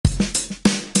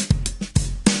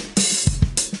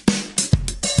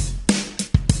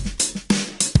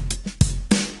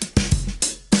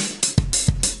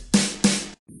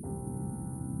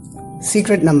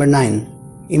Secret number 9.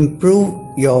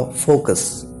 Improve your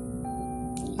focus.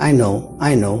 I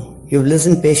know. You've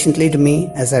listened patiently to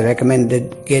me as I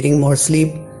recommended getting more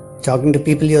sleep, talking to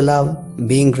people you love,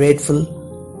 being grateful,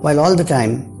 while all the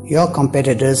time your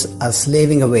competitors are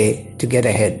slaving away to get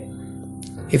ahead.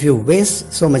 If you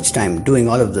waste so much time doing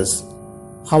all of this,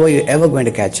 how are you ever going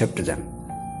to catch up to them?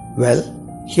 Well,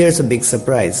 here's a big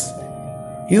surprise.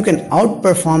 You can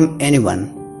outperform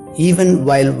anyone, even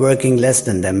while working less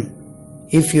than them,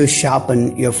 if you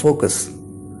sharpen your focus.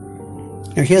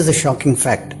 Now here's a shocking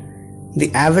fact. The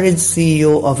average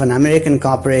CEO of an American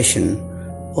corporation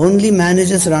only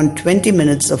manages around 20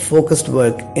 minutes of focused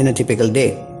work in a typical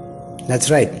day. That's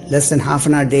right, less than half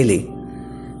an hour daily.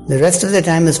 The rest of their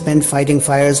time is spent fighting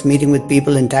fires, meeting with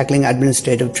people, and tackling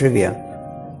administrative trivia.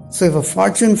 So if a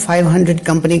Fortune 500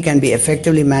 company can be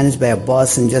effectively managed by a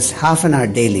boss in just half an hour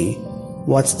daily,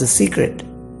 what's the secret?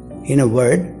 In a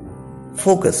word,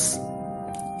 focus.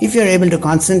 If you're able to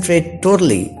concentrate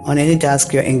totally on any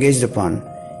task you're engaged upon,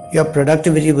 your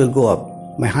productivity will go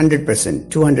up by 100%,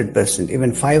 200%,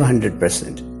 even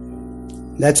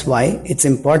 500%. That's why it's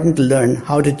important to learn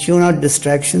how to tune out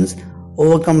distractions,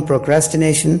 overcome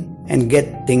procrastination, and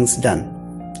get things done.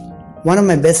 One of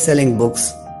my best-selling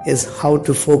books is How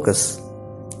to Focus.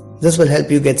 This will help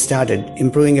you get started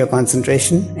improving your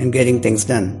concentration and getting things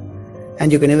done.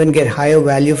 And you can even get higher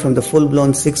value from the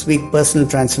full-blown 6-week personal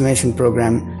transformation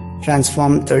program,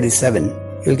 Transform 37.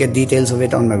 You'll get details of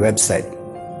it on my website.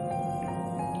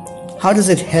 How does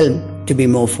it help to be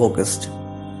more focused?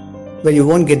 Well, you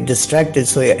won't get distracted,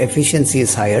 so your efficiency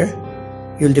is higher.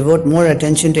 You'll devote more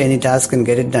attention to any task and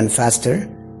get it done faster.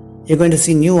 You're going to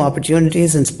see new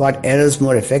opportunities and spot errors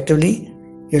more effectively.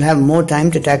 You'll have more time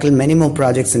to tackle many more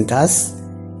projects and tasks.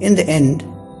 In the end,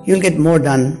 you'll get more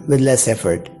done with less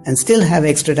effort and still have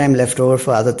extra time left over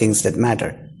for other things that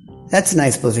matter. That's a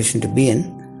nice position to be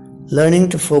in. Learning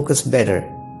to focus better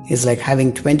is like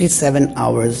having 27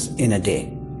 hours in a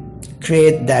day.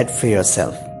 Create that for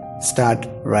yourself. Start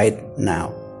right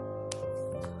now.